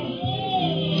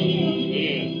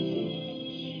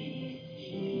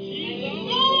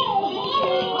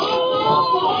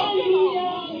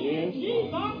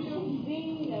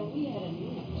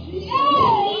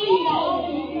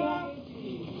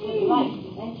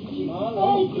This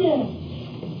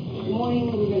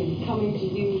morning we're going to be coming to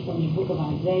you from the book of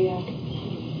Isaiah,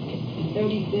 the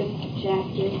 35th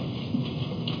chapter.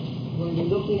 We're going to be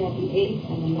looking at the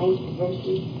 8th and the 9th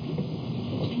verses.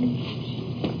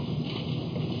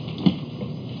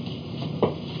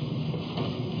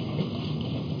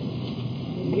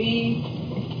 Read.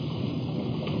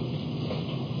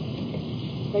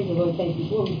 Praise the Lord. Thank you.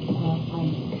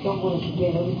 I don't want to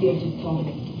forget. I was here just told.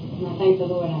 And I thank the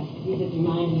Lord. He just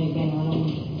reminded me again. I don't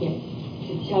want to forget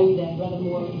to tell you that Brother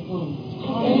Moore is home.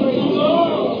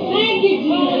 Thank you,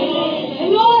 Jesus. The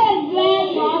Lord has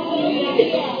blessed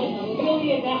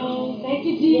Really at home. Thank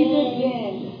you, Jesus.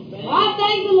 Yes. Well, I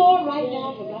thank the Lord right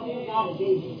now because I know God is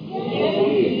able.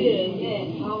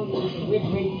 Yes. Hallelujah. We're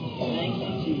grateful. Thank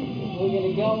you, Jesus. We're going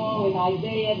to go on with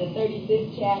Isaiah, the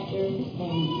 35th chapter, and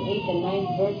the 8th and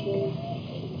 9th verses.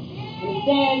 And it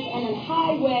says, and an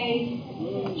highway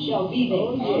shall be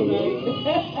there.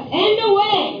 And a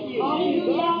way.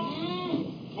 Hallelujah.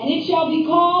 And it shall be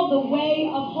called the way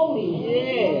of holiness.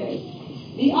 Yes.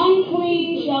 The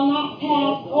unclean shall not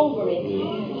pass over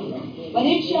it, but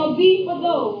it shall be for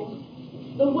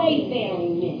those, the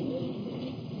wayfaring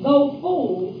men. Though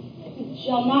fools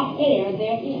shall not err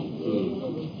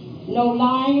therein. No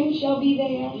lion shall be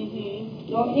there,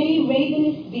 nor any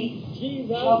ravenous beast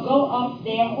shall go up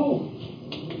thereon.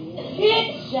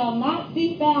 It shall not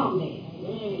be found there,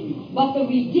 but the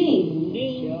redeemed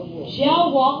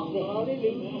shall walk there.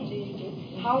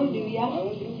 Hallelujah.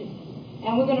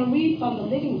 And we're going to read from the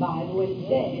Living Bible where it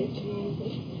says,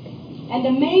 and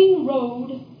the main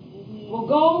road will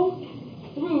go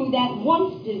through that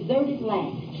once deserted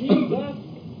land.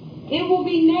 It will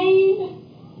be named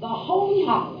the Holy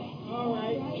Highway. All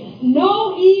right.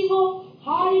 No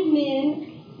evil-hearted men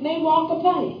may walk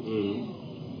upon it.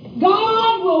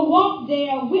 God will walk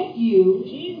there with you.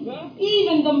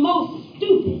 Even the most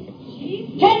stupid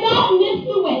cannot miss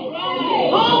the way.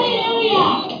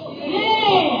 Hallelujah.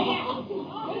 Yeah.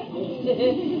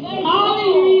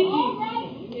 Hallelujah.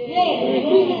 Yeah.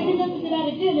 Listen to that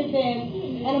again. It says,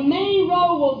 and a main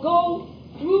road will go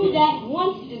through that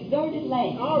once deserted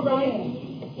land. All right.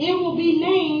 It will be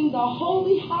named the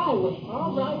Holy Highway.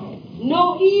 All right.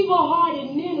 No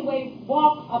evil-hearted men will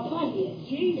walk upon it.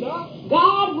 Jesus.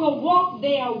 God will walk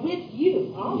there with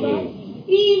you. All right.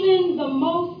 Even the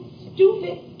most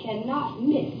stupid cannot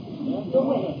miss the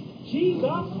way. Jesus.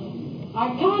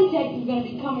 Our context is going to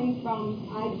be coming from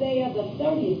Isaiah, the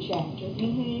 30th chapter,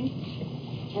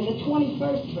 and the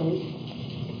 21st verse.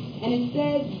 And it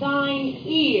says, thine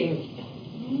ears.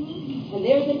 And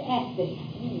there's an S there.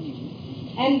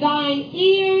 And thine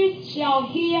ears shall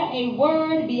hear a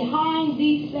word behind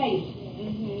thee saying,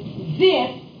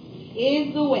 this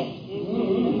is the way.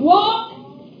 Walk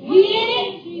ye in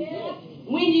it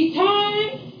when ye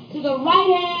turn to the right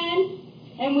hand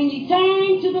and when ye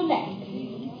turn to the left.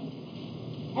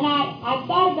 And I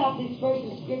thought about this verse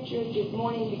of scripture this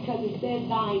morning because it says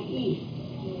thine ear.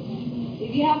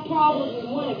 If you have problems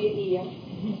with one of your ears,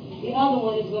 the other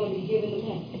one is going to be given the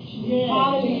message.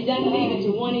 Hallelujah. You doesn't leave it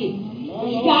to one ear.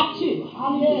 You got two.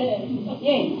 Hallelujah.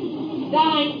 Yes.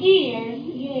 Thine ears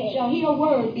shall hear a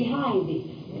word behind thee,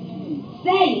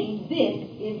 saying, this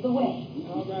is the way.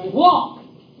 Walk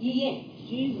ye in.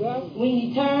 When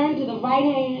you turn to the right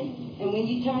hand and when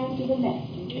you turn to the left.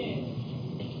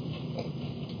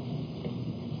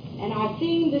 And our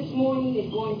theme this morning is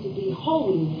going to be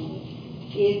holiness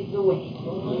is the way.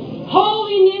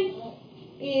 Holiness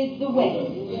is the way.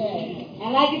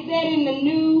 And like it said in the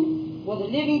the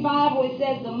Living Bible, it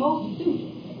says the most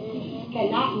stupid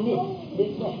cannot miss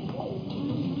this way.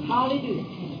 Hallelujah.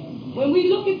 When we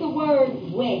look at the word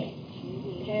way,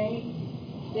 okay,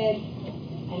 it says,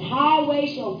 and highway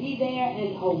shall be there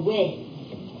and a way.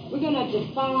 We're going to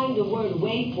define the word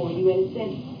way for you, and it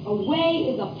says a way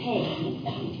is a path.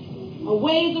 A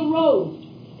way is a road.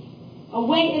 A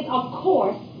way is a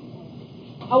course.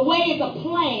 A way is a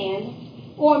plan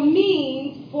or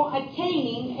means for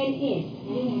attaining an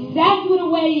end. That's what a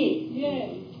way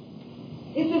is.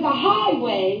 It says a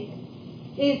highway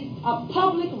is a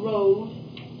public road,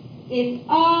 is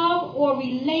of or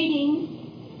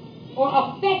relating or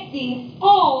affecting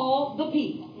all the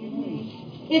people.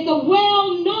 It's a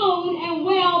well-known and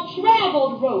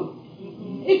well-traveled road.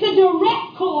 It's a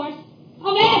direct course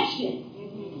of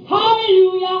action.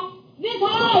 Hallelujah. This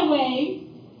highway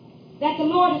that the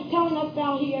Lord is telling us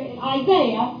down here in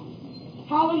Isaiah,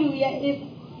 hallelujah,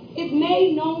 is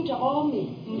made known to all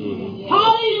men.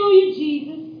 Hallelujah,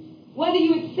 Jesus. Whether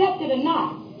you accept it or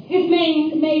not, it's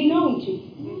made known to you.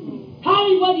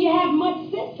 Hallelujah, whether you have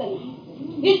much sense or not,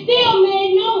 it's still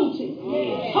made known to you.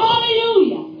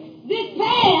 Hallelujah. This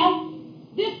path,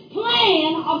 this plan,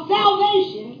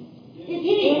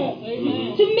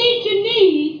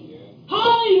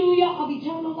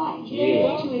 fire,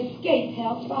 to escape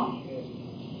hell's fire.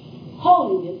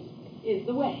 Holiness is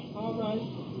the way. All right.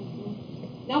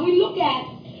 Now we look at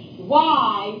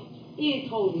why is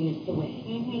holiness the way?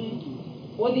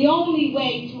 Or the only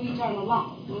way to eternal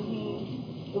life.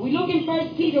 If we look in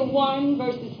 1 Peter 1,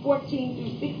 verses 14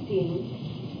 through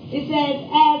 16, it says,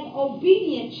 as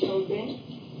obedient children,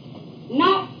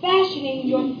 not fashioning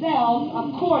yourselves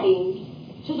according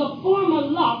to the former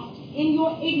lust in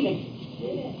your ignorance,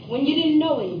 when you didn't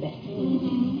know any better.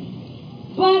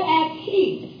 But as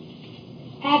he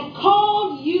hath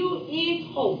called you is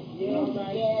holy,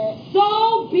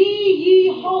 so be ye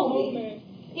holy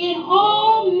in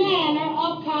all manner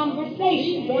of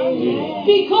conversation.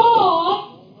 Because,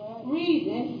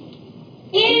 reason,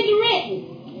 it is written,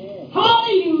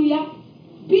 hallelujah,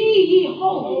 be ye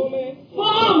holy, for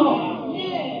I'm holy.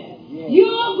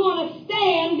 You're going to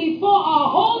stand before a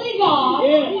holy God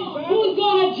who's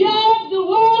going to judge the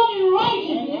world in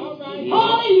righteousness.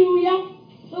 Hallelujah.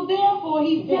 So therefore,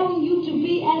 he's telling you to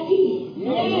be as he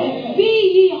is.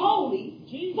 Be ye holy,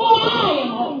 for I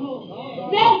am holy.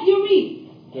 That's your reason.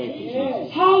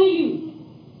 Hallelujah.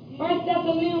 1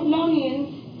 Thessalonians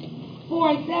 4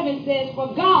 and 7 says,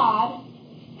 for God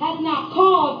hath not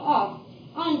called us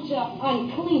unto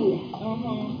uncleanness,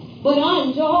 but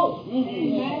unto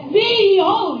holiness. Be ye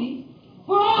holy,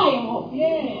 for I am holy.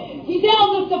 He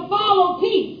tells us to follow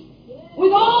peace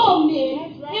with all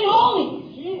men in holiness.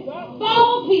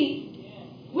 Follow peace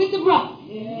with the brother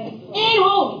in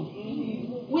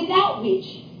holiness, without which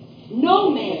no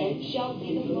man shall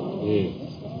see the Lord.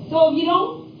 So if you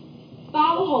don't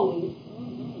follow holiness,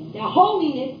 now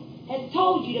holiness has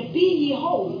told you to be ye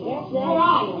holy, for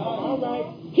I am holy.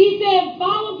 He said,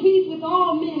 follow peace with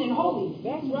all men in holiness,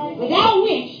 without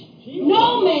which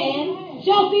no man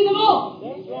shall see the Lord.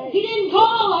 He didn't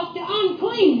call us to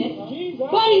uncleanness,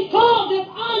 but he called us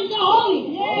unto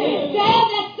holiness. To have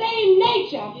that same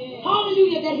nature,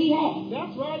 hallelujah, that he had.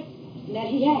 That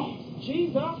he had.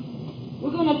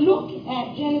 We're going to look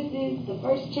at Genesis, the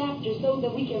first chapter, so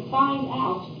that we can find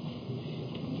out,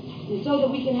 and so that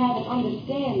we can have an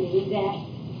understanding that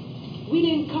we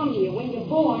didn't come here. When you're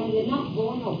born, you're not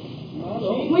born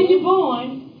holy. When you're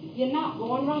born, you're not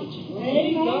born righteous.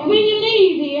 When you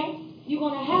leave here, you're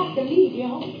going to have to leave your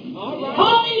home.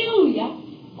 Hallelujah.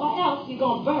 Or else you're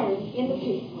going to burn in the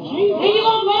pit. And you're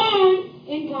going to burn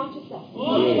in conscious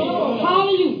suffering.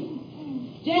 Hallelujah.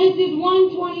 Genesis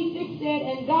 1:26 said,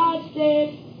 and God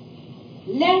said,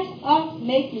 let us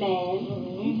make man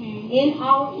in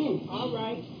our image,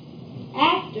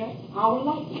 after our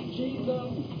likeness.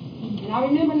 And I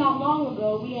remember not long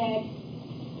ago we had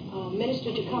a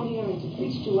minister to come here and to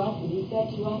preach to us, and he said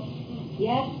to us,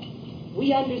 yes,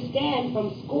 we understand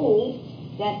from school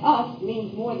that us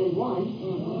means more than one,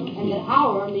 and that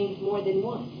our means more than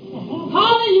one.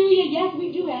 Hallelujah, yes, we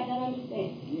do have that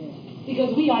understanding,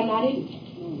 because we are not in it.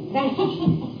 Thank you.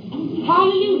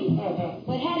 Hallelujah.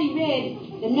 But had he read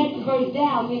the next verse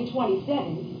down in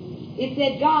 27, it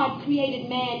said God created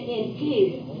man in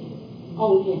his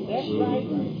own image.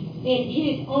 In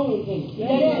his own image. It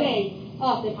doesn't say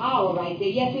us and our right there.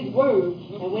 Yes, his word.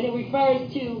 And when it refers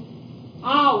to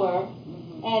our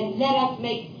and let us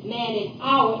make man in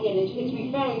our image, it's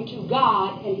referring to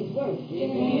God and his word.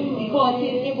 Because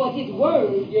it was his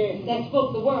word that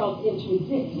spoke the world into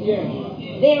existence.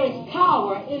 There is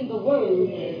power in the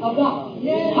word of God.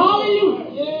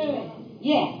 Hallelujah.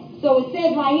 Yes. So it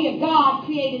says right here, God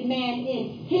created man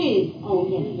in his own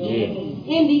image.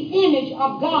 In the image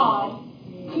of God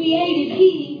created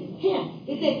he him.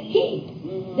 It says he.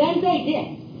 Doesn't say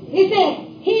them. It says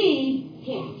he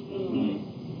him.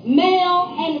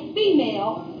 Male and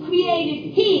female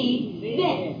created he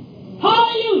them.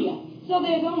 Hallelujah. So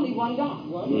there's only one God.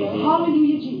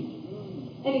 Hallelujah, Jesus.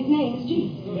 And his name is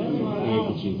Jesus.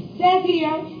 It says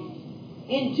here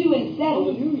in 2 and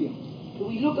 7, when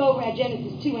we look over at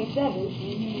Genesis 2 and 7,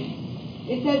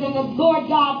 it says, and the Lord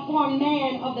God formed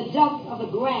man of the dust of the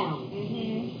ground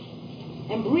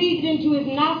and breathed into his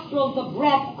nostrils the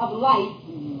breath of life,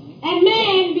 and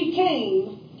man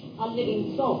became a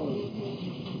living soul.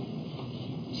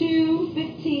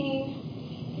 2:15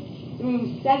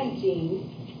 through 17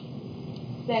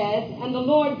 says, and the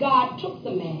Lord God took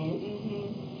the man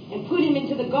and put him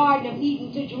into the Garden of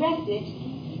Eden to dress it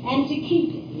and to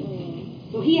keep it.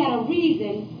 So he had a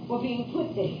reason for being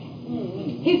put there.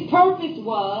 His purpose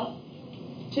was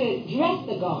to dress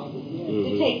the garden,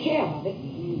 to take care of it,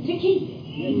 to keep it.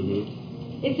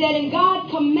 It said, and God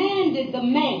commanded the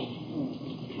man,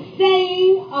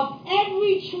 saying, of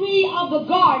every tree of the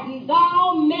garden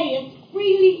thou mayest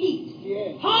freely eat.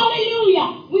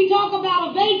 Hallelujah. We talk about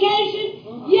a vacation.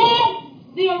 Yes,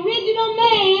 The original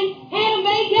man had a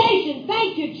vacation.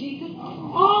 Thank you, Jesus.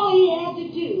 All he had to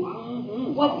do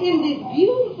was in this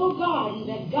beautiful garden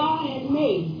that God had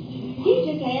made. He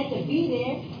just had to be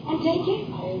there and take care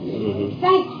of it.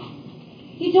 Thank you.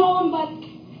 He told him, but,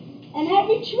 and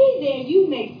every tree there you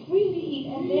may freely eat,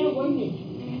 and there were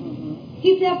many.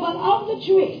 He said, but of the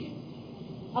tree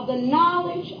of the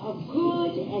knowledge of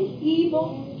good and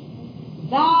evil,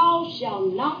 thou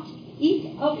shalt not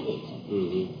eat of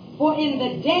it. For in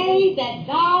the day that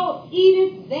thou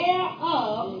eatest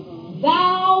thereof,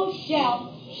 thou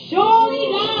shalt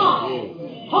surely die.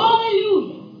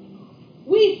 Hallelujah.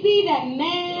 We see that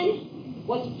man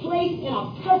was placed in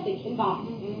a perfect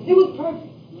environment. It was perfect.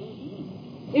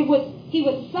 He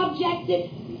was subjected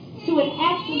to an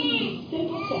absolutely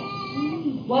simple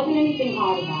test. Wasn't anything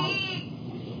hard about it.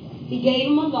 He gave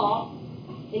him a law,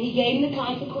 and he gave him the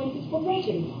consequences for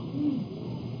breaking the law.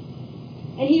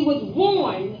 And he was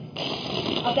warned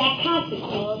of that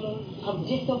consequence of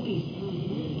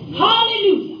disobedience.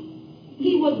 Hallelujah.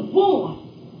 He was warned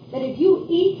that if you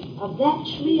eat of that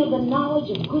tree of the knowledge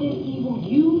of good and evil,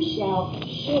 you shall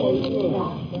surely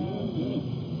die.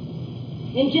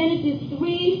 In Genesis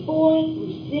 3, 4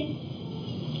 through 6,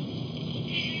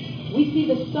 we see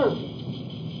the serpent.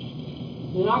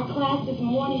 In our class this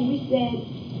morning, we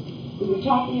were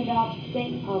talking about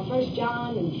 1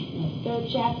 John and 3rd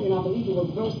chapter, and I believe it was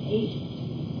verse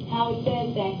 8, how it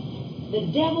says that the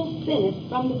devil sinneth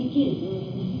from the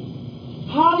beginning.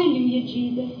 Hallelujah,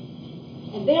 Jesus.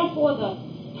 And therefore the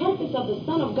purpose of the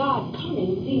Son of God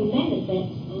coming, being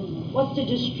manifest, was to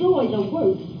destroy the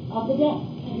works of the devil.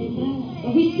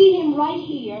 And we see him right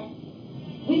here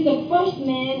with the first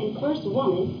man and first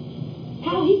woman,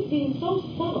 how he's been so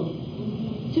subtle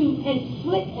to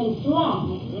inflict and slide,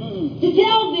 to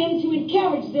tell them, to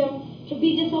encourage them to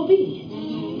be disobedient.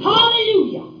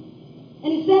 Hallelujah.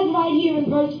 And it says right here in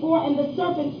verse 4, and the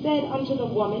serpent said unto the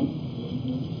woman,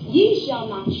 ye shall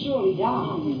not surely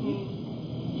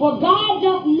die. For God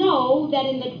doth know that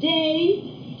in the day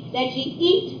that ye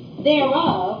eat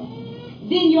thereof,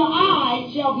 then your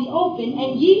eyes shall be opened,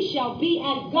 and ye shall be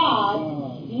as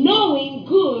God, knowing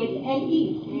good and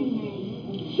evil.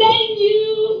 Satan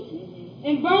used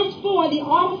in verse 4 the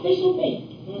artificial thing.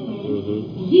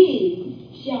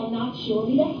 Ye shall not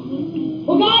surely die.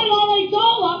 Well, God had already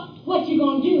told us what you're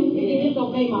going to do if you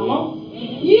disobey my law.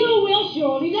 You will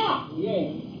surely die.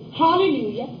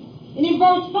 Hallelujah. And in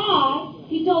verse 5,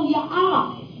 he told your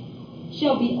eyes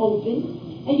shall be opened,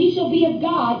 and ye shall be of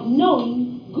God,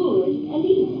 knowing good and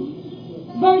evil.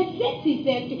 Verse 6, he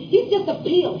says, he's just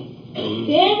appealing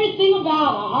to everything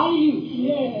about her.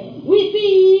 Hallelujah. We see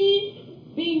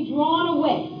Eve being drawn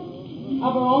away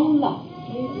of her own lust.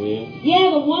 Yeah,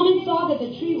 the woman saw that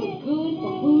the tree was good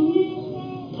for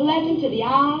food, pleasant to the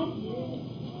eyes,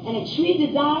 and a tree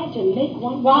desired to make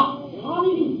one wise.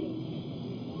 Hallelujah.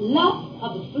 Lust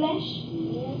of the flesh,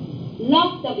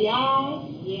 lust of the eyes,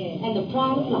 and the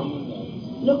pride of life.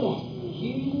 Look at it.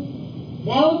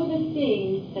 Those are the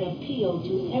things that appeal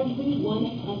to every one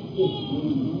of us here.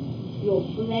 Your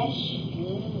flesh,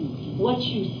 what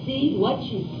you see,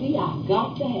 I've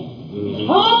got to have.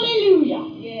 Hallelujah.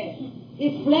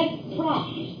 His flesh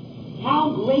pride. How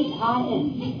great I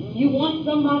am. You want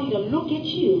somebody to look at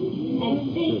you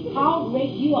and think how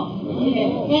great you are.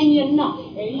 And you're not.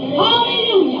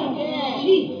 Hallelujah.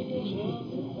 Jesus.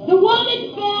 The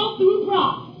woman fell through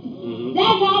pride.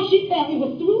 That's how she fell. It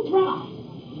was through pride.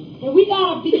 And we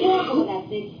got to be careful of that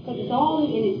thing, because it's all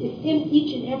in it. It's in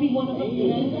each and every one of us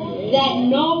that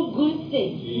no good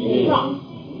thing is right.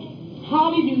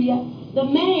 Hallelujah. The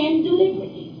man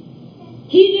deliberately.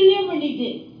 He deliberately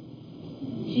did.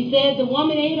 She said the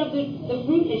woman ate of the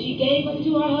fruit, and she gave it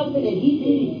to her husband, and he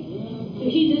did it. So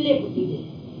he deliberately did.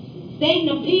 Satan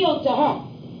appealed to her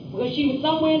because she was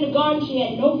somewhere in the garden she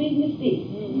had no business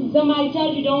being. Somebody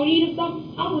tells you don't eat of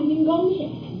something, I wouldn't even go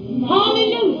near.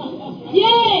 Hallelujah.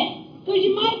 Yeah, because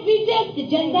you might be tempted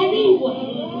just as he was.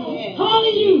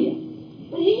 Hallelujah.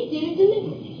 But he did it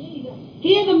deliberately.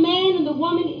 Here the man and the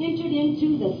woman entered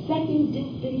into the second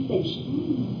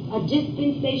dispensation, a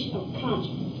dispensation of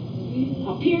conscience.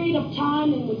 A period of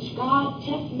time in which God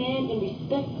tests man in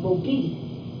respect of obedience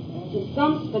to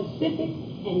some specific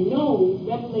and known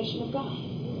revelation of God.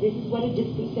 This is what a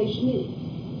dispensation is.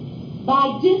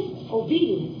 By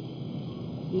disobedience,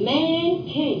 man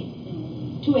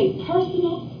came to a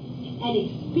personal and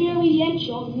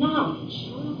experiential knowledge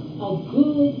of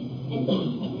good and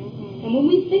evil. And when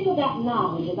we think about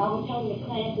knowledge, as I was telling the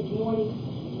class this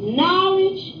morning,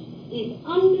 knowledge is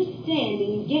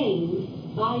understanding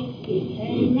gained by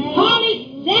experience.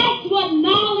 Honey, that's what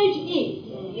knowledge is.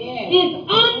 It's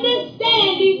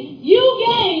understanding you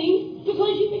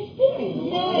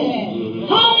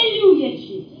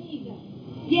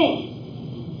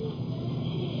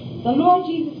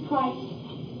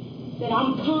that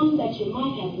I'm come that you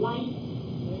might have life,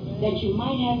 that you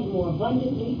might have it more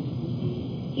abundantly.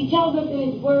 He tells us in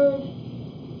his word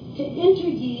to enter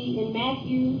ye in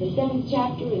Matthew, the 7th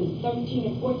chapter, and 13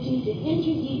 and 14, to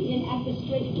enter ye in at the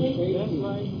straight gate. That's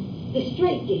right. The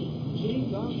straight gate.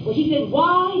 But he said,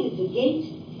 wide is the gate,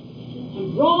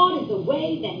 and broad is the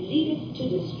way that leadeth to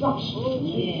destruction.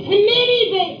 And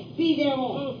many be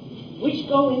thereon, which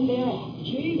go in thereat.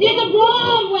 There's a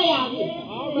broad way out here.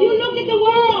 You look at the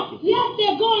world, yes,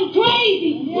 they're going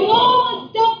crazy with all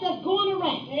the stuff that's going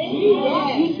around.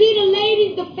 You see the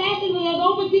ladies, the fashion that's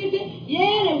overseas,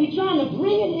 yeah, and we're trying to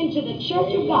bring it into the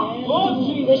church of God.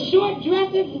 The short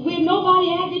dresses where nobody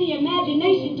has any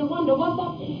imagination to wonder what's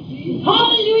up there.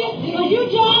 Hallelujah. Because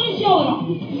you're trying to show it off.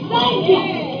 Thank you.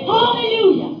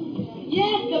 Hallelujah.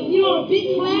 Yes, the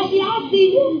big flashy, I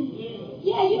see you.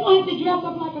 Yeah, you don't have to dress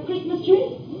up like a Christmas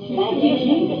tree. Thank you,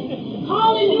 Jesus.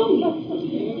 Hallelujah.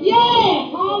 Yeah,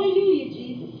 hallelujah,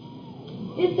 Jesus.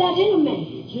 It's that inner man.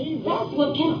 That's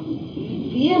what counts.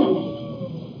 The inner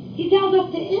man. He tells us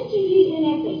to enter ye in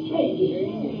at the straight gate.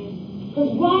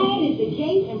 Because wide is the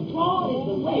gate and broad is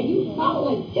the way. You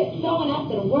follow and tiptoeing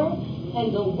after the world,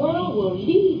 and the world will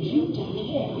lead you to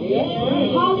hell.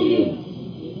 Hallelujah.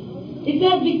 It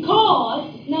says because,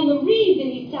 now the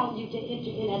reason he's telling you to enter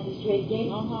in at the straight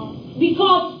gate,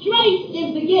 because straight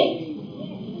is the gate,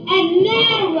 and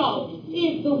narrow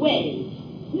is the way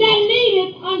that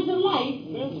leadeth unto life,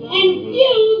 and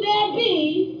few there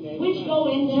be which go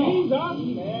in there.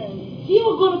 You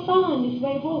are going to find this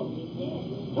way road.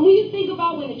 And when you think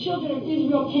about when the children of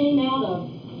Israel came out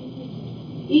of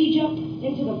Egypt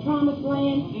into the promised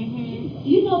land,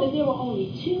 you know that there were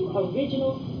only two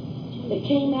originals that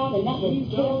came out, and that was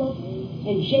Caleb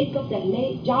and Jacob that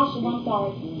made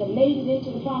it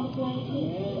into the promised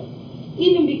land.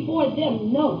 Even before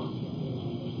them, Noah.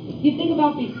 You think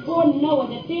about before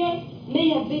Noah, that there may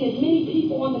have been as many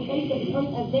people on the face of the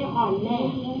earth as there are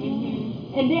now.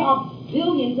 And there are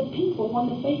billions of people on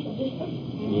the face of this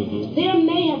earth. There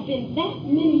may have been that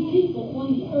many people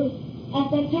on the earth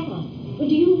at that time. But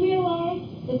do you realize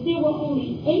that there were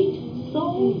only 8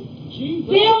 souls?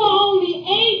 There were only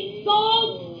 8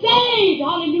 souls saved.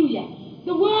 Hallelujah.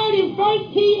 The word in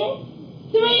 1 Peter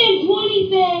 3:20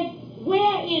 says,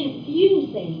 wherein few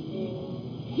saved.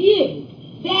 Few.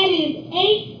 That is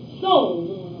 8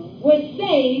 souls were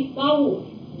saved by water.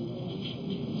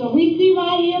 So we see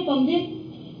right here from this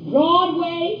broad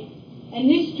way and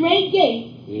this straight gate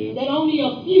that only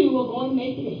a few are going to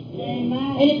make it in.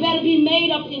 Amen. And it better be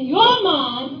made up in your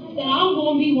mind that I'm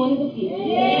going to be one of the few.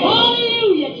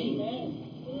 Hallelujah, Jesus.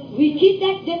 We keep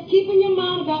in your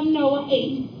mind about Noah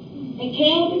 8 and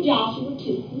Caleb and Joshua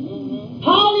 2.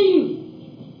 Hallelujah.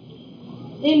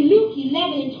 In Luke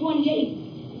 11:28,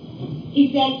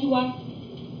 he said to us,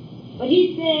 but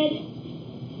he said,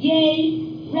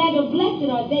 yea, rather blessed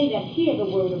are they that hear the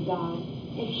word of God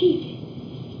and keep it.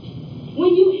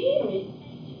 When you hear it,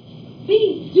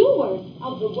 be doers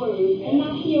of the word and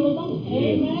not hearers only.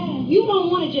 Amen. You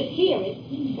don't want to just hear it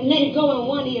and let it go in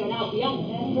one ear and out the other.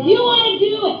 Right. You want to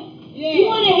do it. Yeah. You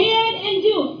want to hear it and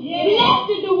do it. Yeah. Blessed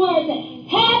is the word that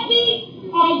happy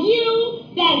are you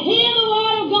that hear the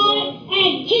word of God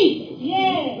and keep it.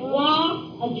 Yeah. Why?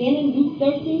 Again in Luke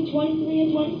 13:23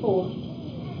 and 24.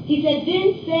 He said,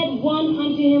 then said one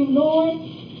unto him, Lord,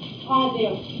 are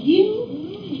there few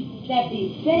that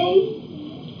be saved?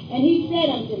 And he said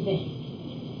unto them,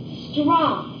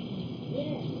 strive.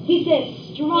 He said,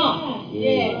 strive.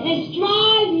 Yeah. And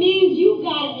strive means you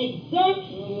got to exert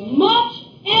much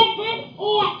effort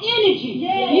or energy.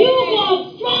 Yeah. You're going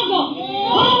to struggle.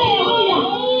 Yeah. Hallelujah.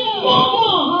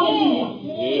 Struggle. Hallelujah.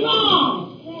 Yeah.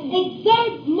 Strive.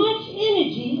 Exert much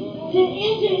energy to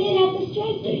enter in at the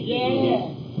straight gate. Yeah.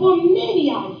 For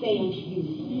many, I say unto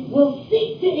you, will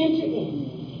seek to enter in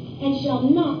and shall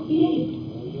not be able.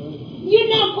 You're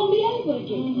not going to be able to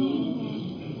get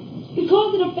in.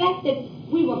 Because of the fact that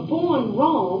we were born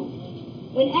wrong,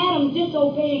 when Adam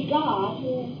disobeyed God,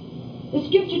 the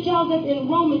scripture tells us in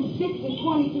Romans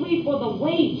 6:23, for the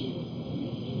wages,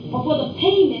 or for the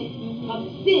payment of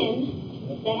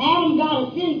sin that Adam got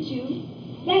us into,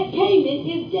 that payment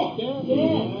is death.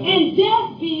 Yeah. And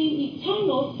death being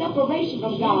eternal separation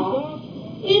from God,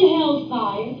 in hell's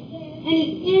fire, and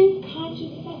is in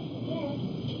conscious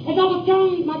suffering. As I was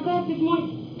telling my class this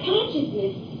morning,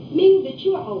 consciousness means that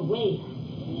you're aware.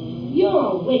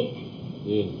 You're awake.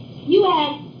 Yeah. You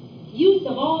have use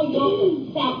of all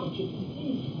your faculties.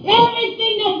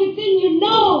 Everything that's within you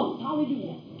knows.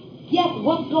 Hallelujah. Yes,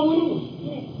 what's going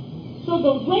on. So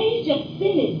the wage of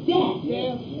sin is death.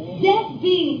 Yeah. Death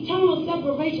being eternal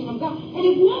separation from God. And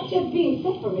it's not just being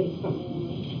separated from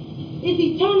Him. It's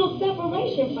eternal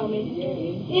separation from it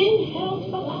in hell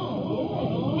for life.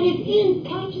 And it's in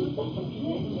conscious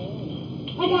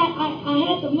suffering. Like I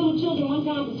had some little children one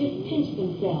time who just pinched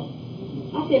themselves.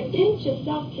 I said, pinch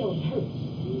yourself till it hurts.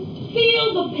 Feel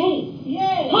the pain.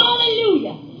 Yes.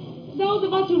 Hallelujah. Those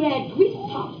of us who had grease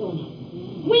pops on us,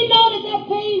 we know that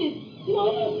pain is,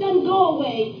 it doesn't go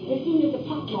away as soon as the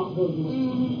pop mark goes away.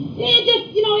 Mm-hmm. It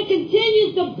just, it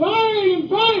continues to burn and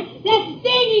burn. That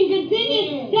stinging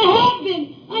continues to happen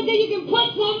until you can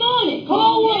put some on it.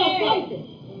 Cold water, something.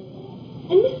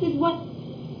 And this is what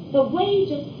the wage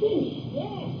of sin is.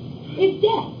 It's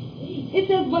death. It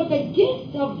says, but the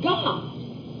gift of God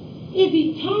is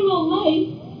eternal life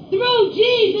through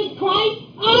Jesus Christ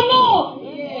our Lord.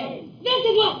 Yes. This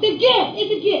is what the gift is,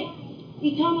 a gift.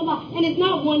 Eternal life. And it's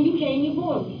not one you came here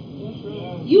born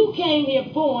with. You came here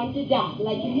born to die,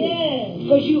 like you said.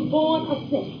 Because you were born a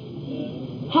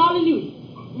sinner.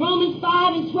 Hallelujah. Romans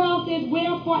 5 and 12 says,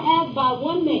 wherefore as by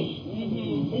one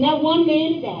man, and that one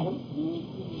man is Adam,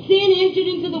 sin entered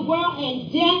into the world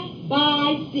and death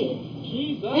by sin.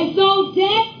 Jesus. And so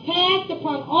death passed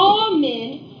upon all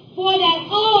men, for that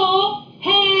all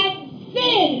have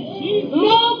sinned. Jesus.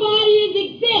 Nobody is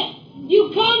exempt.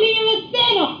 You come here a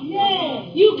sinner.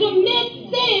 Yes. You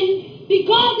commit sin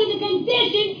because of the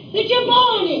condition that you're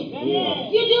born in.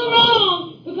 Yes. You do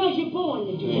wrong because you're born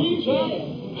to do wrong.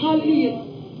 Yes. Hallelujah.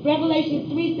 Revelation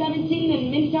 3:17,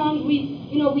 and many times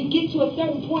we get to a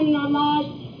certain point in our lives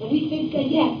and we think that,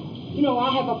 yes, I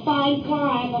have a fine car,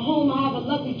 I have a home, I have a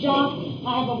lovely job,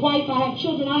 I have a wife, I have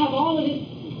children, I have all of this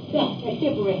stuff that's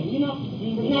temporary,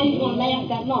 But now you're going to last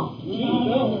that long.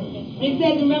 It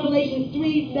says in Revelation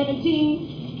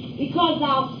 3:17, because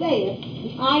thou sayest,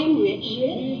 I am rich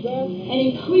and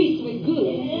increase with good,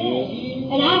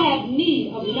 and I have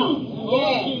need of none,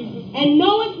 and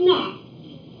knowest not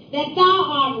that thou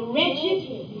art wretched,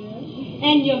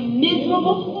 and you're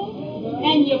miserable,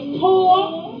 and you're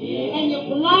poor, and you're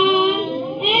blind,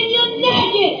 and you're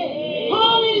naked.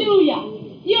 Hallelujah.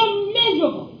 You're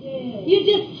miserable. You're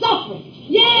just suffering.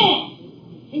 Yeah.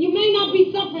 And you may not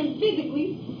be suffering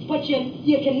physically, but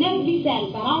you can never be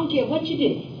satisfied. I don't care what you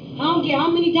do. I don't care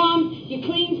how many times you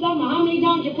clean something or how many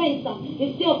times you paint something.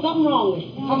 There's still something wrong with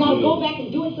it. I got to go back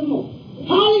and do it some more.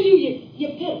 Hallelujah.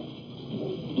 You're pitiful.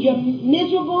 You're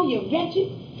miserable. You're wretched.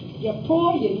 You're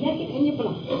poor, you're naked, and you're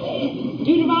blind.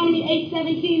 Deuteronomy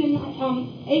 8:17 and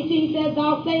 18 says,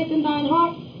 thou sayest in thine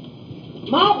heart,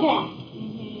 my power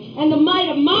and the might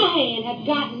of my hand have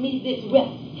gotten me this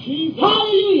wealth.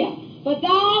 Hallelujah. But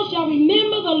thou shalt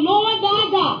remember the Lord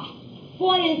thy God,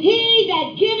 for it is he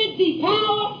that giveth thee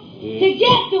power to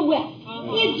get the wealth.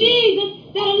 It's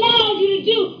Jesus that allows you to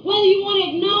do, whether you want to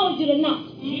acknowledge it or not.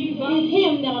 It's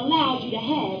him that allows you to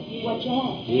have what you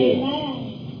have. Amen.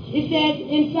 It says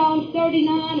in Psalm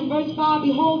 39 and verse 5,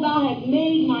 behold, thou hast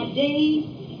made my days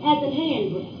as a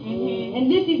handbreadth. And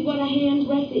this is what a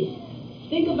handbreadth is.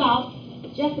 Think about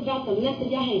just about the length of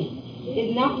your hand.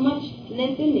 There's not much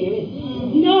length in there, is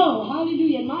it? No,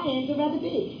 hallelujah. My hands are rather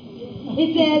big.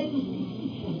 It says,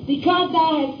 because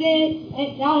thou hast said,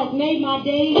 thou hast made my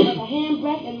days as a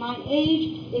handbreadth, and my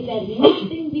age is as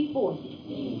nothing before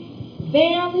thee.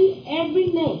 Verily, every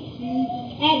man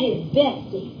at his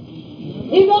best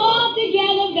is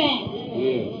altogether bad.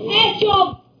 At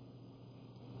your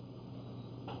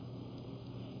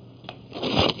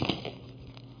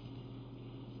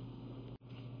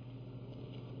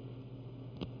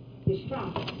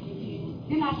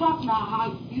You're not talking about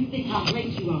how you think how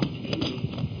great you are.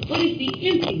 But it's the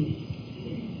emptiness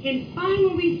and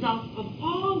final result of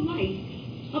all life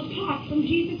apart from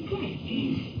Jesus Christ.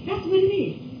 That's what it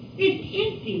is. It's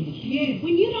emptiness. Yes.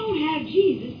 When you don't have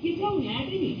Jesus, you don't have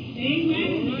anything.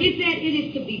 Amen. It's that it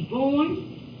is to be born,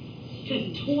 to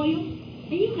toil,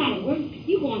 and you got to work.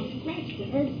 You're going to scratch the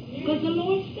earth because the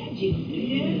Lord fed you.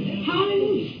 Yes.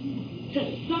 Hallelujah. To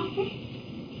suffer,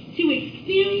 to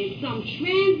experience some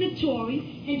transitory,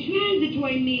 and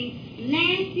transitory means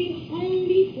lasting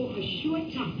only for a short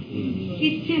time.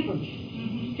 It's temporary.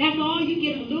 That's all you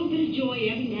get, a little bit of joy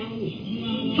every now and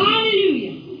then.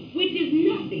 Hallelujah. Which is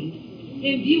nothing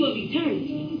in view of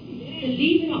eternity. To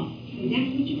leave it all. And that's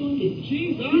what you're going to do.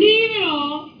 Jesus. Leave it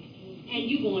all, and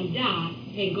you're going to die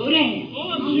and go to hell.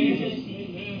 Oh, Jesus.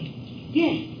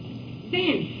 Yes.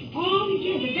 Then, all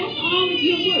together, that's all of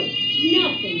your work.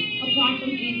 Nothing apart from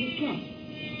Jesus Christ.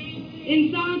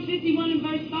 In Psalms 51 and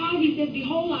verse 5, he says,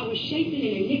 behold, I was shapen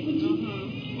in iniquity,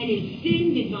 and in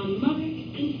sin did my mother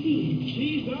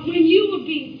conceive. When you were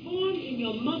being formed in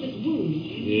your mother's womb,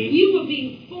 you were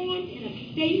being formed in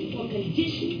a state or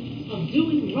condition of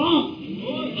doing wrong.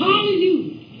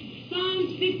 Hallelujah.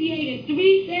 Psalms 58 and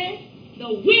 3 says, the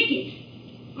wicked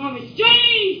are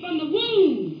estranged from the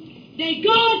womb. They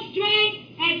go astray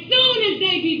as soon as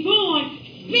they be born,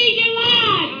 speaking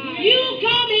lies. You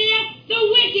come here, the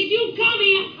wicked, you come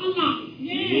here alive.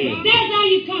 Yeah. That's how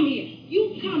you come here.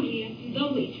 You come here, the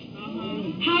wicked.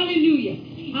 Hallelujah.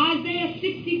 Isaiah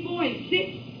 64 and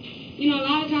 6. You know, a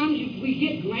lot of times we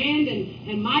get grand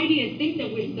and mighty and think that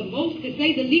we're the most, to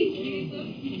say the least.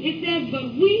 It says,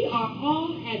 but we are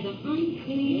all as an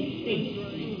unclean thing,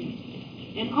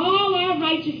 and all our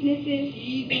righteousnesses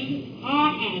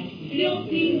are as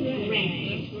filthy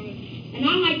rags. And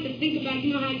I like to think about,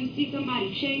 you know how you see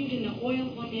somebody changing the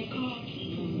oil on their car,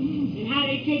 and how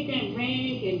they take that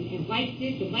rag and wipe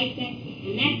this and wipe that,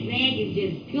 and that rag is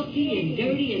just filthy and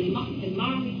dirty and mucked and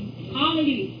marred.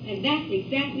 Hallelujah. And that's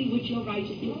exactly what your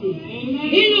righteousness is.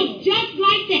 It looks just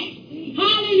like that.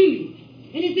 Hallelujah.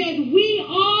 And it says, we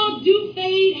all do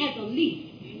fade as a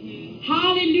leaf.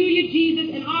 Hallelujah,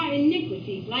 Jesus. And our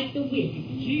iniquities, like the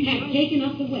wind, have taken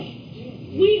us away.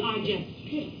 We are just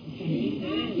pitiful.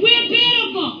 We're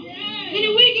pitiful. And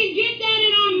if we can get that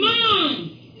in our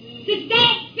mind, to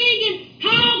stop thinking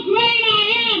how great I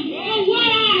am or what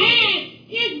I have,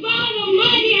 is by the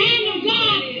mighty hand of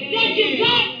God that you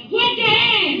got what you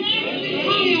have.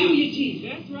 Hallelujah, Jesus.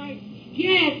 That's right.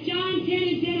 Yes, John 10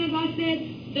 and 10, as I said,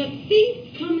 the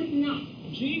thief cometh not.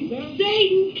 Jesus.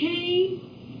 Satan came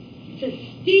to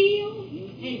steal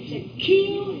and to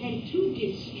kill and to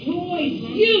destroy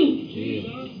you.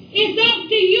 Jesus. It's up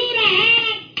to you to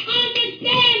have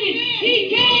understanding. He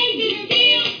came to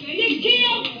steal, to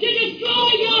kill, to destroy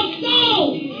your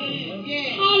soul.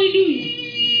 Hallelujah.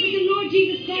 But the Lord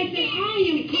Jesus Christ said, I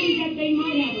am come that they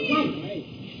might have life,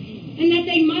 and that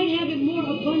they might have it more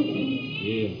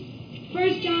abundantly.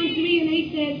 1 John 3 and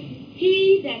 8 says,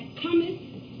 he that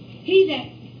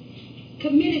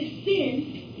committeth sin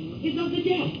is of the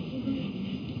devil.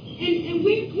 And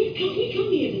we come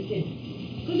here to sin.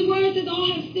 Because the word says all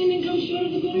have sinned and come short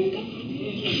of the glory of God.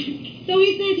 So he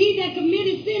says he that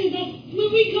committed sin is of, when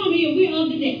we come here, we're of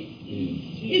the devil.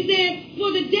 It says, for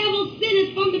the devil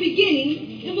sinned from the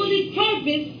beginning, and for this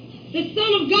purpose, the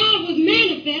Son of God was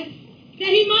manifest, that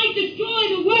he might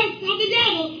destroy the works of the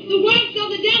devil. The works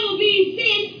of the devil being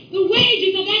sin, the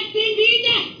wages of that sin being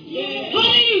death.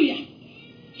 Hallelujah.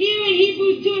 Here in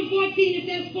Hebrews 2 and 14 it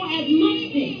says, for as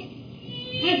much then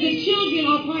as the children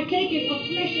are partakers of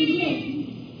flesh and blood.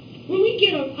 When we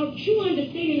get a true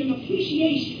understanding and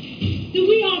appreciation that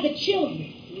we are the children,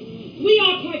 we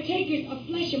are partakers of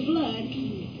flesh and blood,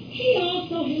 he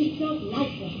also himself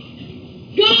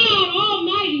likewise, God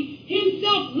Almighty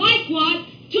himself likewise,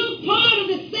 took part of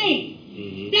the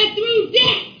same, that through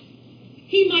death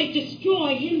he might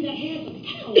destroy him that has the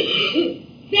power.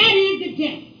 That is the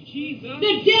devil. Jesus.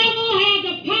 The devil has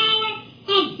the power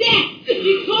of death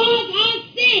because of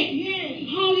sin. Yes.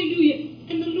 Hallelujah.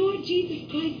 And the Lord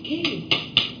Jesus Christ came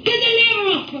to deliver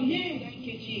us from that.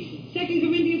 2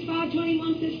 Corinthians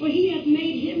 5:21 says, for he hath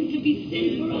made him to be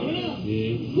sin for us,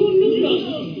 who knew no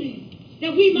sin,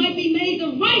 that we might be made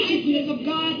the righteousness of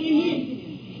God in him.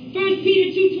 1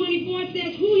 Peter 2:24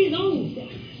 says, who his own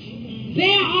self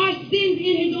bare our sins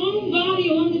in his own body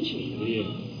on the tree,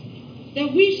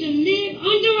 that we should live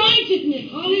under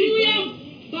righteousness. Hallelujah.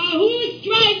 By whose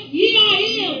stripes ye are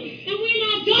healed. And we're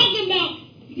not talking about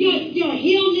your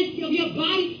healness of your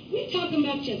body. We're talking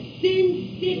about your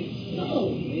sin-sick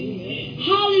soul.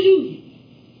 Hallelujah.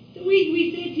 So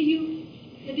we said to you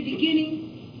at the beginning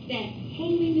that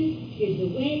holiness is the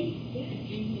way.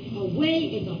 A way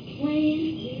is a plan.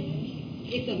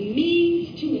 It's a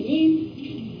means to an end.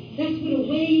 That's what a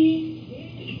way is.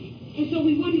 And so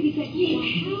we wanted to say, well,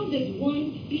 how does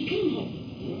one become holy?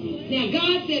 Now,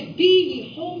 God said, be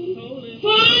ye holy,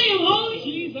 for I am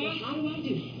holy. Well, how do I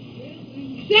do it?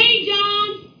 St. John,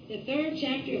 the 3rd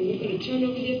chapter, and we're going to turn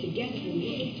over there together and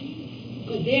look at it.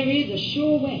 Because there is a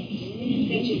sure way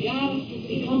that you got to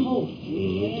become holy.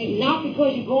 It's not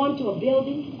because you're going to a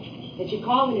building that you're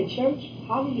calling a church.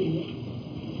 Hallelujah.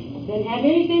 Doesn't have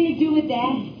anything to do with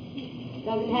that.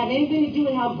 Doesn't have anything to do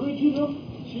with how good you look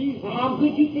or how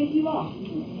good you think you are.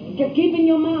 Just keep in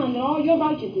your mind that all your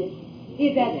righteousness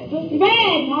is that filthy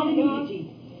rag. Hallelujah,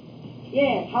 Jesus.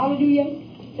 Yes, hallelujah.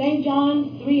 St.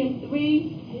 John 3 and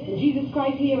 3. And Jesus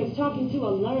Christ here is talking to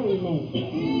a learned man.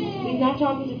 He's not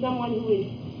talking to someone who is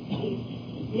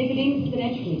Nicodemus is an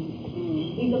educated.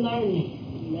 He's a learned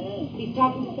man. He's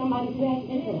talking to somebody who has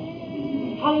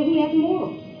intellect. Hallelujah, who has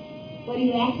morals. But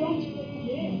he lacks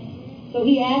righteousness. So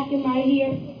he asked him right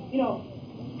here,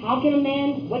 what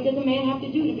does a man have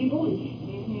to do to be born again?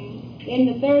 In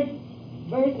the 3rd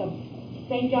verse of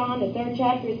St. John, the 3rd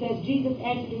chapter, it says, Jesus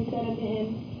answered and said unto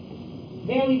him,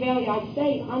 verily, verily, I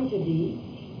say unto thee,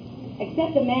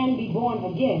 Except a man be born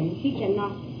again, he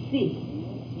cannot see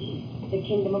the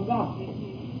kingdom of God.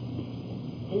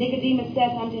 And Nicodemus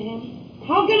says unto him,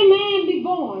 how can a man be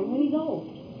born when he's old?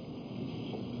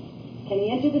 Can he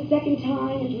enter the second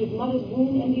time into his mother's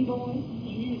womb and be born?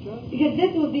 Because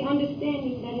this was the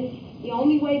understanding that the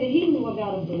only way that he knew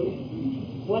about a birth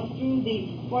was through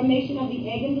the formation of the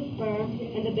egg and the sperm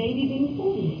and the baby being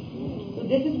formed. So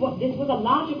this was a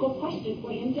logical question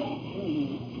for him to ask.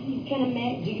 Can a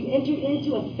man, do you enter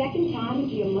into a second time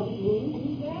into your mother's womb?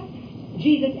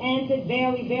 Jesus answered,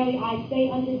 verily, verily, I say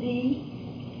unto thee,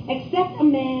 except a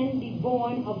man be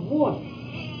born of water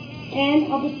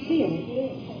and of the Spirit,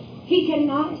 he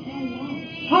cannot,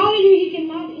 hallelujah, he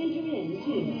cannot enter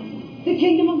into the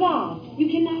kingdom of God. You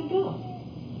cannot go.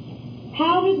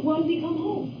 How does one become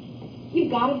whole?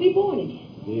 You've got to be born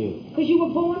again. Because you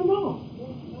were born wrong.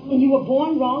 And you were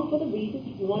born wrong for the reason.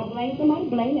 If you want to blame somebody,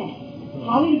 blame that.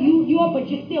 Hallelujah, but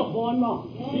you're still born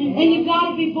wrong. And you've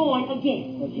got to be born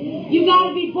again. You've got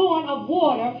to be born of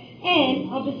water and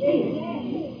of the Spirit.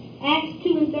 Acts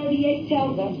 2:38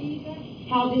 tells us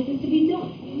how this is to be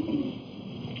done.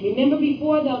 Remember,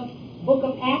 before the book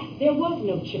of Acts, there was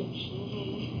no church.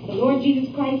 The Lord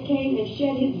Jesus Christ came and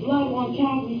shed his blood on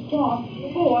Calvary's cross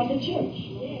for the church.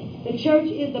 The church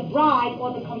is the bride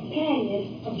or the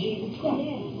companion of Jesus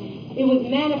Christ. It was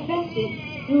manifested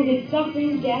through his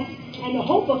suffering, death, and the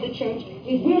hope of the church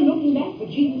is we're looking back for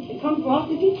Jesus to come for us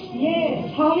again.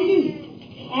 Yes, hallelujah.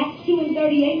 Acts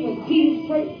 2:38 was Peter's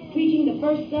preaching the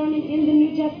first sermon in the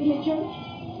New Testament church.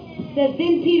 It says,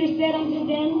 then Peter said unto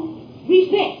them,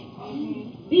 repent.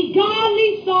 Be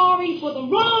godly sorry for the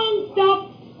wrong stuff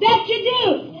that you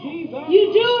do.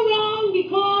 You do wrong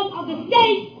because of the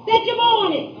state that you're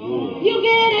born in. You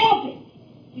can't help it.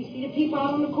 You see the people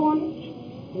out on the corner,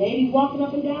 ladies walking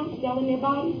up and down, selling their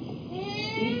bodies.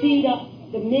 You see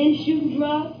the men shooting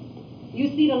drugs. You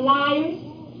see the liars.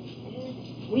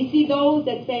 We see those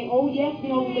that say, oh yes,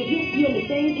 no, but you're in the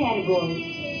same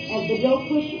category as the dope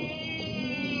pusher.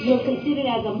 You're considered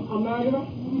as a murderer,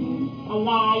 a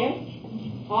liar,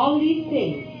 all of these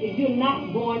things if you're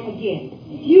not born again.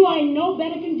 You are in no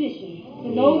better condition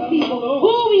than those people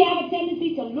who we have a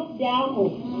tendency to look down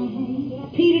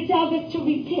on. Peter tells us to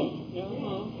repent,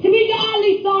 to be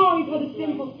godly sorry for the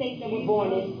sinful state that we're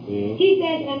born in. He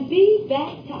says, and be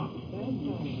baptized.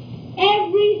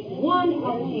 Every one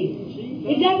of you.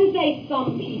 It doesn't say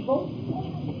some people,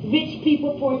 rich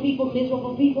people, poor people,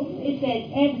 miserable people. It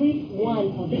says every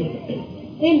one of you.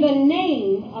 In the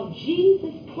name of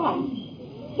Jesus Christ,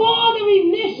 for the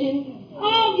remission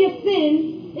of your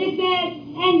sins, it says,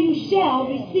 and you shall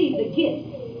receive the gift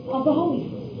of the Holy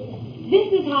Ghost.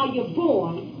 This is how you're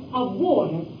born of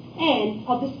water and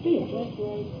of the Spirit.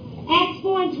 Acts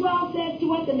 4:12 says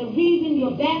to us, and the reason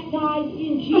you're baptized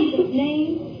in Jesus'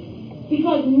 name,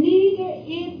 because neither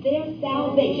is there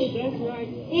salvation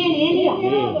in any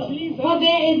other. For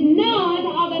there is none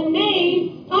other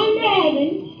name under heaven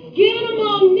given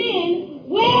among men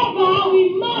whereby we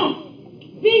must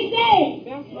be saved.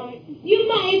 You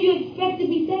might, if you expect to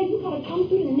be saved, you've got to come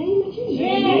through the name of Jesus.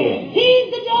 He's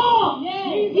the door.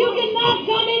 You cannot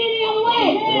come in any other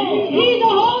way. He's a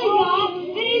holy God,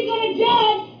 and he's going to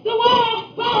judge the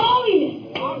world by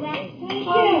holiness.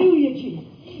 Hallelujah, Jesus.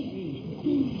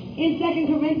 In 2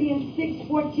 Corinthians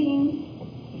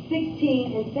 6:14,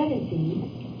 16, and 17,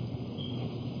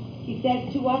 he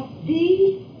says to us,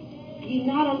 be ye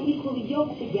not unequally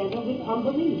yoked together with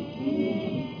unbelief.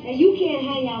 And you can't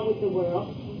hang out with the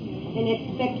world and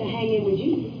expect to hang in with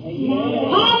Jesus.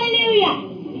 Hallelujah!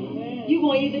 You're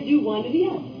going to either do one or the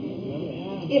other.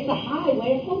 It's a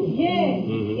highway of holiness.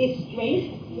 It's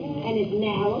straight and it's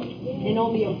narrow, and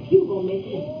only a few will make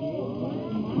it.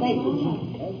 Thank you, God.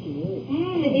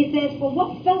 And he says, for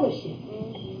what fellowship?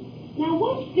 Now,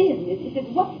 what business? It says,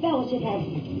 what fellowship has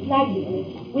righteousness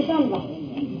with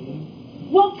unrighteousness?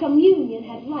 What communion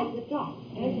has light with dark?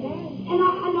 And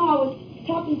I know I was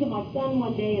talking to my son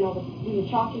one day, and we were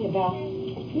talking about,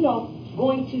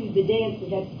 going to the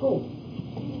dances at school.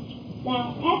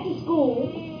 Now, at the school,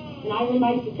 and I remember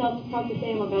I used to talk to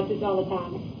Sam about this all the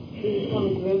time. He was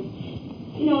coming through.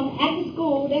 At the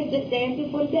school, they're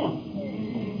dancing for the devil.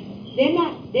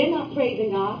 They're not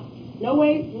praising God. No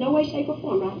way, shape, or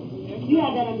form, right? You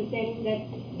have that understanding that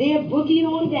they're boogieing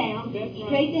on down,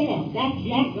 straight to hell. That's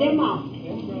their mouth.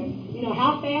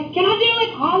 How fast can I do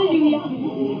it? Hallelujah.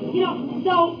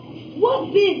 So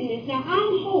what business? Now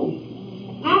I'm holy.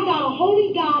 I've got a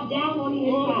holy God down on the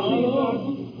inside of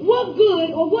me. What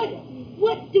good or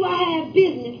what do I have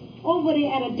business over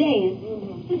there at a dance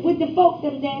with the folks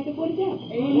that are dancing for the devil?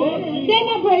 They're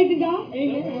not praising God.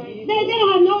 They don't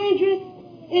have no interest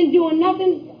in doing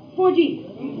nothing for Jesus.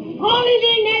 Only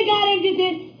thing they got interested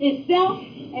in is self.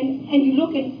 And you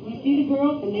look and you see the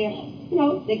girls and they're, you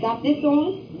know, they got this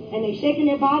on and they shaking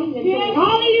their bodies and saying,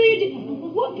 hallelujah.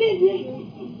 What business,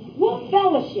 what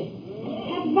fellowship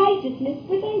has righteousness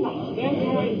with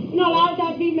unrighteousness? You know, a lot of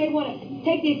times people may want to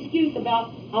take the excuse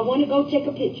about, I want to go take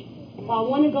a picture, or I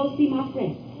want to go see my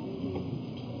friend.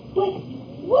 But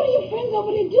what are your friends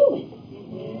over there doing?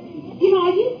 You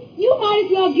know, you might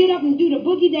as well get up and do the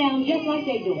boogie down just like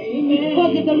they do.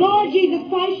 Because if the Lord Jesus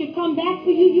Christ should come back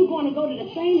for you, you're going to go to the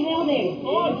same hell there.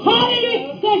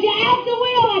 Hallelujah! Because you asked the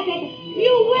will like that.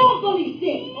 You willfully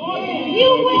sinned. You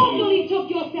willfully took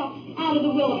yourself out of the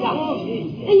will of God.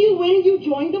 And you went and you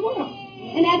joined the world.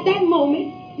 And at that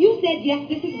moment, you said, yes,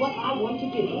 this is what I want to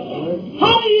do.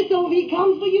 Hallelujah! So if he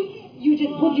comes for you, you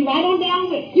just boogie right on down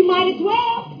with it. You might as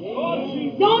well.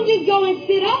 Don't just go and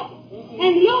sit up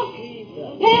and look.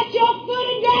 Pat your foot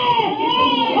and dance.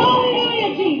 Hallelujah,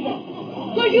 Jesus.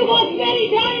 Because you're going to spend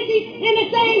eternity in the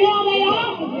same hell they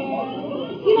are.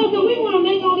 You know, so we want to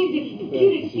make all these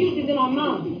cute excuses in our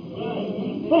minds.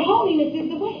 But holiness is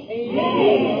the way.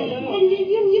 And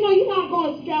you know, you're not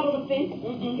going to straddle the fence.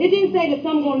 It didn't say that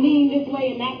some going to lean this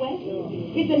way and that way.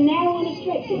 It's a narrow and a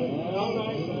straight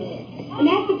fence. And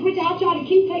that's the preacher I try to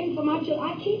keep taking for my children.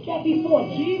 I keep that before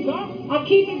them. I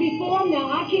keep it before them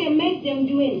now. I can't make them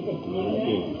do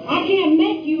anything. I can't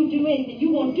make you do anything.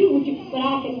 You won't do what you, but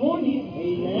I can warn you.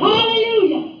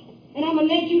 Hallelujah. And I'm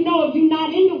going to let you know if you're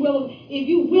not in the will, if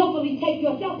you willfully take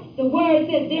yourself, the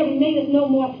word says there remaineth no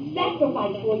more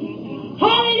sacrifice for you.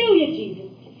 Hallelujah,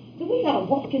 Jesus. So we got to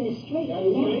walk in the straight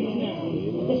and narrow.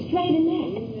 The straight and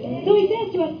narrow. So he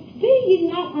says to us, be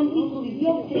ye not unequally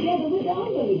yoked together with the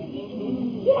unbelievers.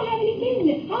 You don't have any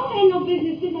business. I don't have no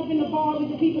business sitting up in the bar with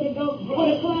the people that go for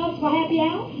the clubs for happy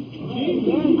hour.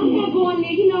 I'm not going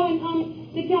there, you know, and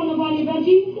to tell nobody about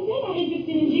Jesus because they're not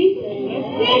interested in Jesus.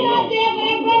 They're not there for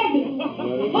that purpose.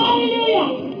 Hallelujah.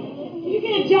 You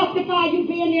can't justify you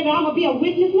being there that I'm going to be a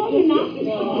witness. No, you're not.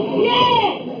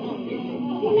 Yeah.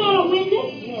 You're not a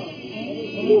witness.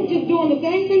 You're just doing the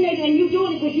same thing and you're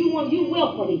doing it because you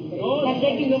willfully have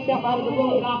taken yourself out of the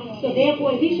will of God. So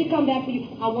therefore, if he should come back for you,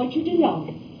 I want you to know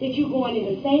that you're going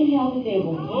in the same hell that they're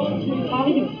going.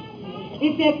 Hallelujah.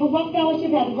 It said, for what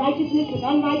fellowship has righteousness with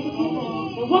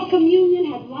unrighteousness? And what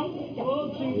communion has light with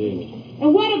darkness? And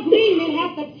what agreement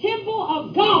has the temple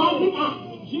of God with us?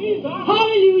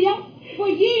 Hallelujah. For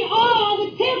ye are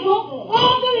the temple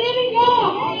of the living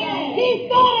God. He's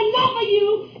thought enough of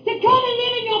you to come and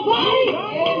live in your body,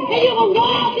 and you will go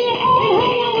out there and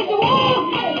hang out with the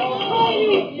world.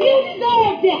 Hallelujah. You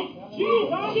deserve that.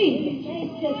 Jesus.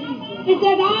 It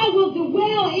says, I will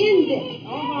dwell in them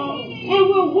and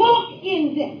will walk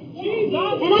in them.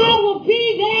 And I will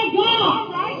be their God.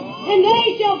 And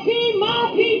they shall be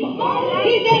my people.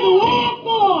 He said,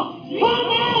 wherefore, come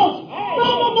out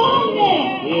from among them.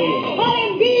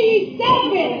 And be ye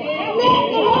separate. Let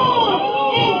the Lord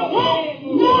and touch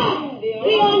not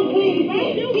the unclean.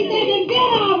 He said, and then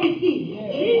I'll receive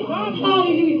you.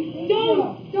 Hallelujah.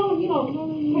 Don't, you know,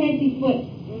 prance your foot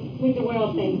with the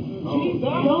world thing.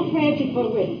 Don't prance your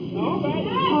foot with it.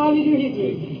 Hallelujah.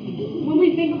 When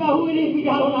we think about who it is we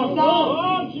got on our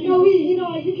side, you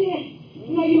know, you can't,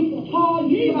 you know, you Paul,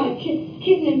 you think about a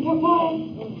kitten and Paul,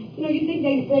 you know, you think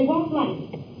they walk lightly.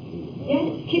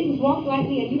 Yes, kittens walk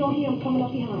lightly and you don't hear them coming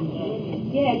up behind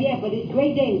them. Yeah, but it's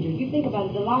great danger. You think about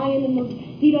it, the lion and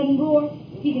he doesn't roar,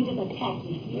 he can just attack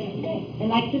you. And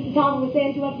like Sister Thomas was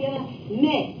saying to us the other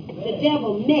night, the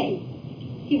devil,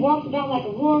 he walks about like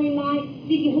a roaring lion,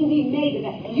 seeking whom he may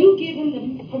devour. You give him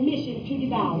the permission to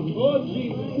devour you.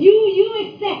 You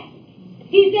accept.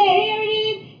 He said, here it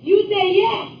is. You say,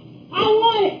 yes, I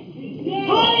want it.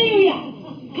 Hallelujah.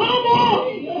 Come out.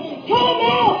 Come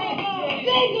out.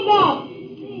 Think about it.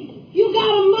 You got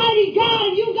a mighty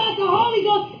God and you got the Holy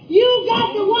Ghost. You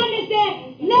got the one that said,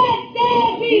 let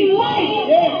there be light.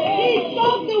 He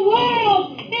spoke the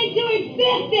world into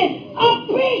existence.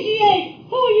 Appreciate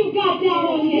who you got down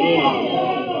on the inside.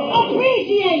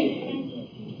 Appreciate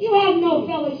it. You have no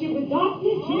fellowship with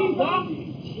darkness.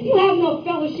 You have no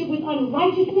fellowship with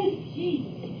unrighteousness.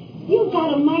 You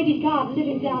got a mighty God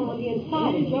living down on the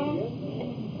inside of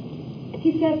you.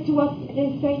 He says to us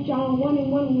in St. John 1:1,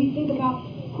 when we think about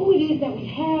who it is that we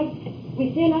have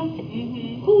within us,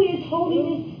 who is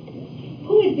holiness,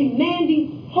 who is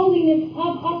demanding holiness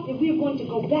of us if we are going to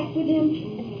go back with him.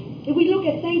 If we look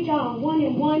at St. John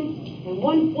 1:1 and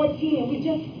 1:14 and we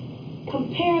just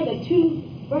compare the two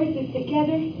verses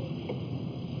together,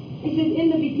 it says, in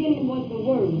the beginning was the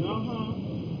Word.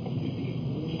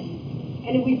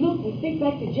 And if we look, we think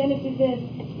back to Genesis, says,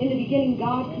 in the beginning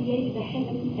God created the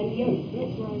heaven and the earth.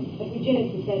 That's right. That's what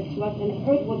Genesis says to us. And the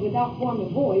earth was without form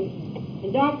or void,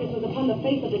 and darkness was upon the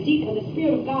face of the deep, and the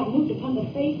Spirit of God moved upon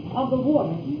the face of the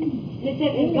water. And it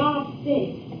says, and God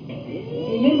said,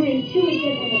 remember in 2 it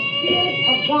says, and the Spirit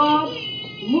of God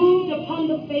moved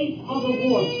upon the face of the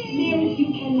water. Spirits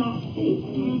you cannot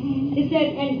see. It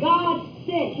says, and God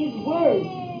said his word,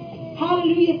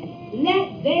 hallelujah,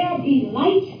 let there be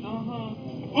light.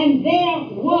 And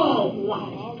there was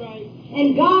light.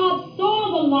 And God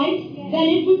saw the light that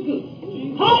it was good.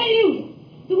 Hallelujah.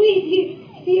 So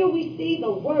here we see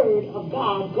the word of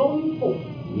God going forth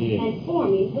and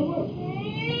forming the world.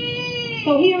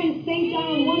 So here in St.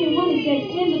 John 1:1 it says,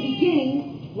 in the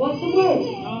beginning was the word.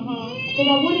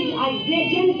 Because I wanted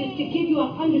Genesis to give you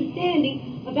an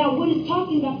understanding about what it's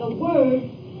talking about, the word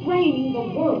framing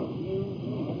the world.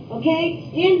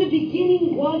 Okay? In the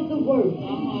beginning was the word.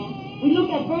 We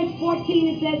look at verse 14,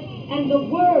 it says, and the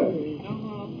word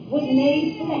was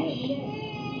made flesh.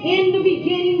 In the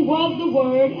beginning was the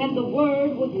word, and the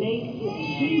word was made flesh.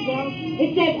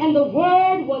 It says, and the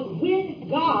word was with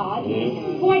God.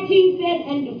 14 says,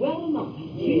 and dwelt among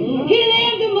us. He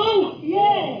lived among us.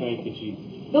 Thank you, Jesus.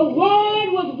 The word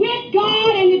was with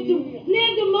God, and it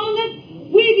lived among us.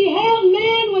 We beheld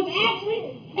man was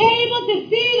actually able to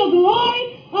see the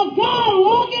glory of God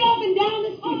walking up and down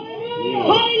the street.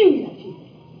 Hallelujah.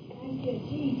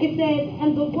 It says,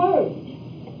 and the word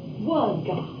was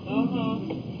God.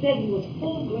 It says he was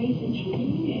full of grace and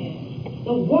truth.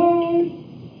 The word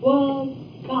was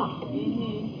God.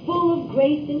 Full of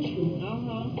grace and truth.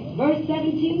 Verse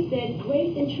 17 says,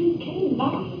 grace and truth came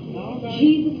by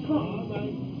Jesus Christ.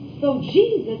 So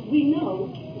Jesus, we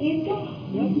know, is God.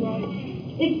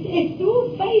 It's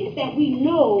through faith that we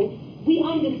know, we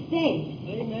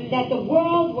understand that the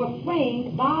worlds were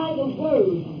framed by the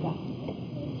word of God.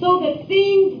 So the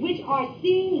things which are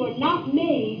seen were not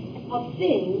made of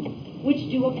things which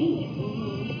do appear.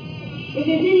 If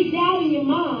there's any doubt in your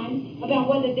mind about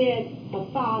whether there's a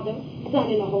Father,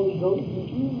 Son, and a Holy Ghost,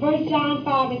 1 John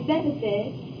 5:7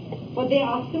 says, for there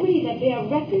are three that bear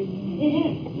record in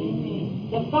heaven.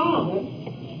 The Father,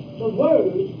 the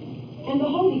Word, and the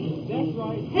Holy Ghost. That's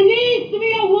right. And these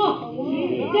three are one.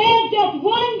 There's just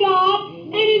one God,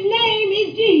 and his name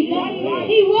is Jesus. Right.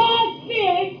 He was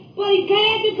Spirit, but he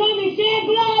came to come and shed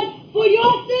blood for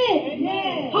your sins.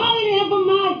 Hallelujah, for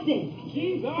my sins.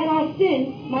 And our sins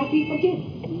might be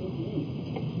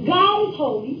forgiven. God is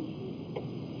holy,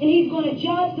 and he's going to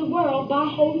judge the world by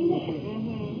holiness.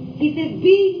 He says,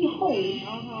 be ye holy,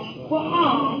 for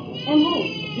I am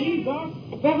holy.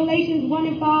 Revelations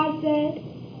 1:5 says,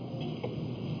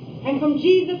 and from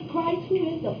Jesus Christ, who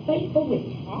is the faithful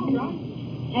witness,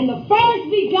 and the first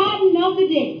begotten of the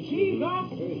dead,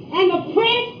 and the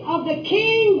prince of the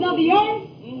kings of the earth,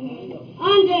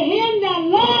 unto him that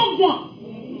loved us,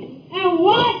 and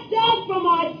washed us from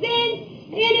our sins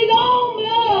in his own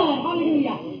blood.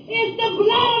 Hallelujah. It's the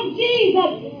blood of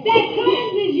Jesus that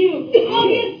cleanses you of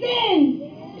your sins.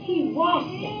 He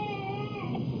washed us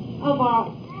of our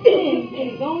sins in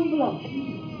his own blood.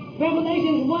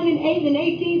 Revelations 1:8 and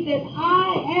 18 says,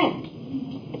 I am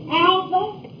Alpha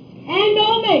and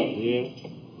Omega,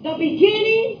 the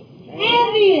beginning and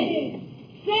the end,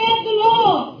 says the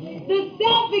Lord, the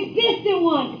self-existent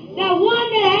one, that one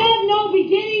that has no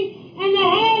beginning and that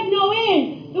has no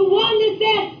end, the one that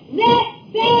said, let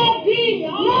there be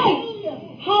light.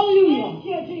 Hallelujah.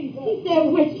 He said,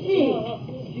 which is,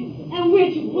 and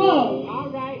which was,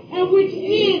 and which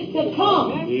is to come,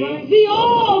 the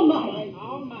Almighty.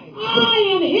 I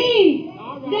am he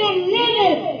that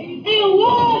liveth and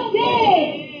was dead,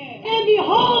 and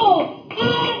behold, I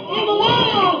am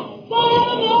alive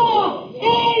forevermore.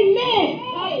 Amen.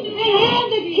 And have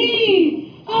the keys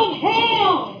of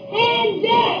hell and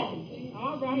death.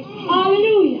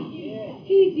 Hallelujah.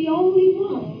 He's the only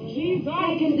one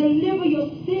that can deliver your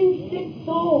sin-sick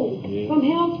soul from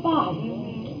hell's fire.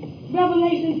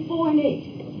 Revelation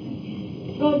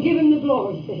 4:8. God give him the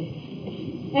glory, says.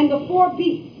 And the four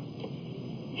beasts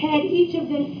had each of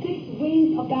them 6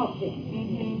 wings about them.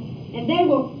 And they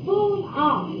were full of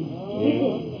eyes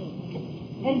within.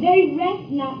 And they rest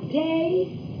not day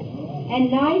and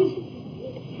night,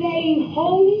 saying,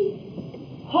 Holy,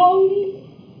 holy,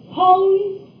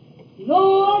 holy,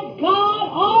 Lord God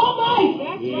Almighty,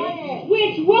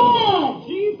 which was,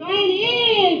 and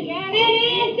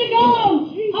is to come.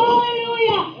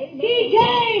 Hallelujah. He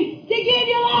came to give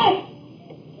you life.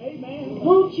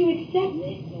 Won't you accept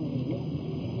it?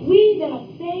 We that are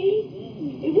saved,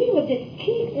 if we would just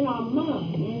keep in our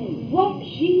mind what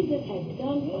Jesus has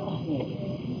done for us.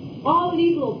 all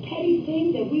these little petty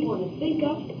things that we want to think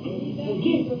of and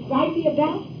get gripey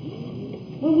about.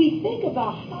 When we think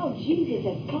about how Jesus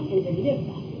has come and delivered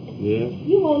us,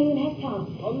 you won't even have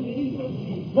time.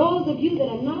 Those of you that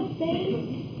are not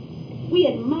saved, we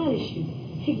admonish you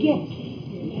to get it.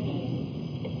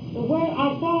 The word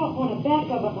I saw on the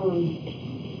back of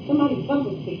somebody's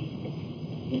bumper sticker.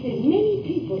 It says, many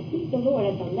people seek the Lord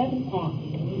at the 11th hour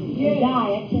and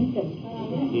die at 10:30.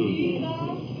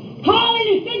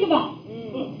 Hallelujah! Think about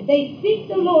it. They seek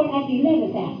the Lord at the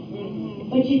 11th hour,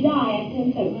 but you die at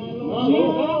 10:30.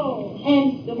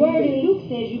 And the word in Luke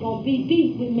says you're going to be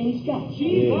beat with many stripes.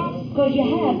 Because you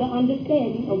have the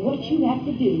understanding of what you have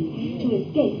to do to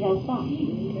escape hellfire.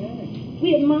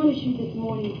 We admonish you this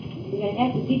morning. We're going to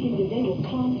ask the deacons if they will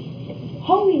come.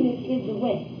 Holiness is the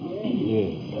way.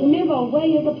 Remember, a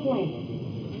way is a plan.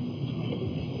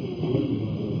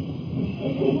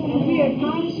 And we are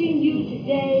admonishing you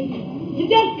today to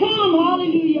just come,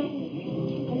 hallelujah.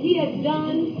 Because he has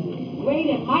done great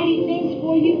and mighty things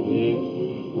for you.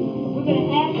 We're going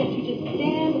to ask that you just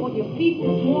stand on your feet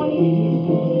this morning.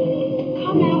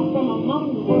 Come out from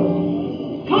among the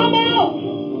world. Come out,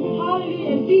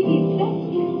 hallelujah, and be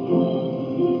effective.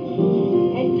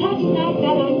 And touch not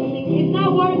that unclean. It's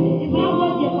not worth it. It's not